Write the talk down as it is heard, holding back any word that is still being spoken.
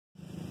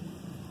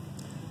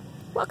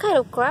What kind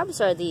of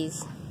crabs are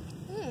these?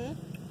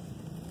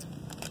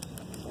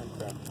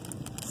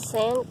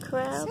 Sand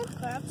crab? Sand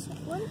crabs?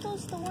 Weren't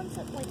those the ones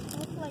that like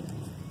look like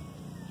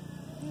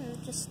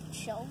just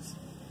shells?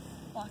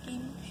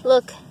 Walking shells?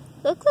 Look,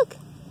 look, look.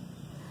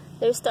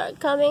 They start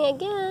coming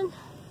again.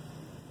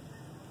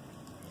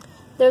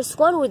 There's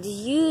one with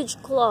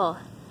huge claw.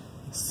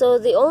 So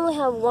they only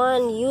have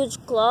one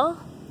huge claw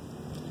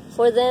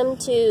for them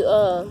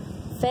to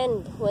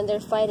fend when they're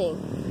fighting.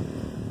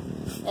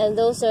 And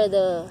those are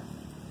the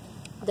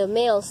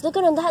males. Look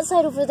at on that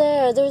side over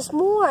there. There's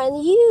more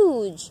and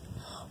huge.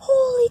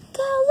 Holy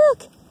cow,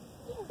 look!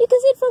 You can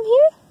see it from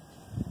here?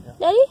 Yeah.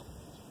 Daddy?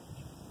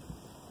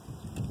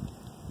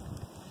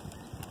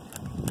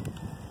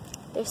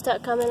 They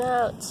start coming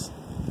out.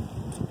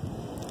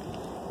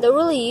 The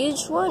really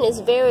huge one is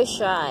very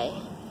shy.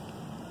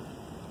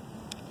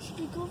 Should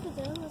we go over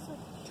there?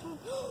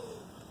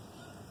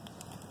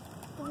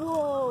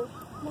 Whoa!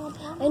 Mom,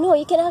 I know,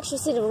 you can actually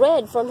see the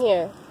red from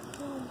here.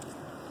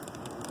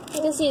 You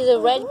can see the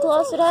red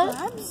claws to that?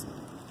 Crabs?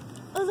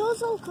 Are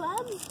those all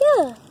crabs?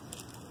 Yeah.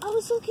 I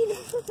was looking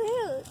over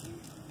there.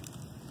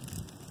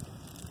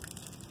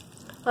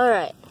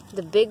 Alright,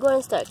 the big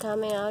ones start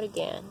coming out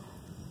again.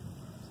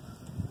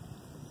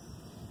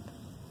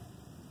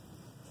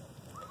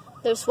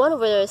 There's one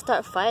over there that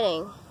start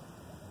fighting.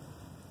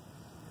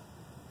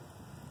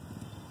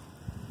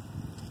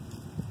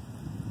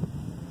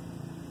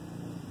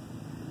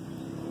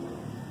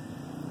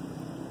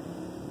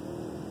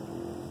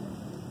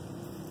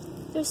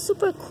 They're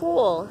super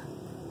cool.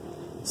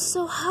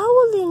 So how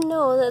will they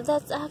know that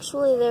that's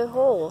actually their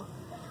hole?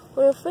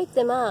 When we freak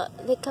them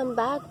out, they come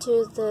back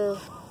to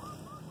the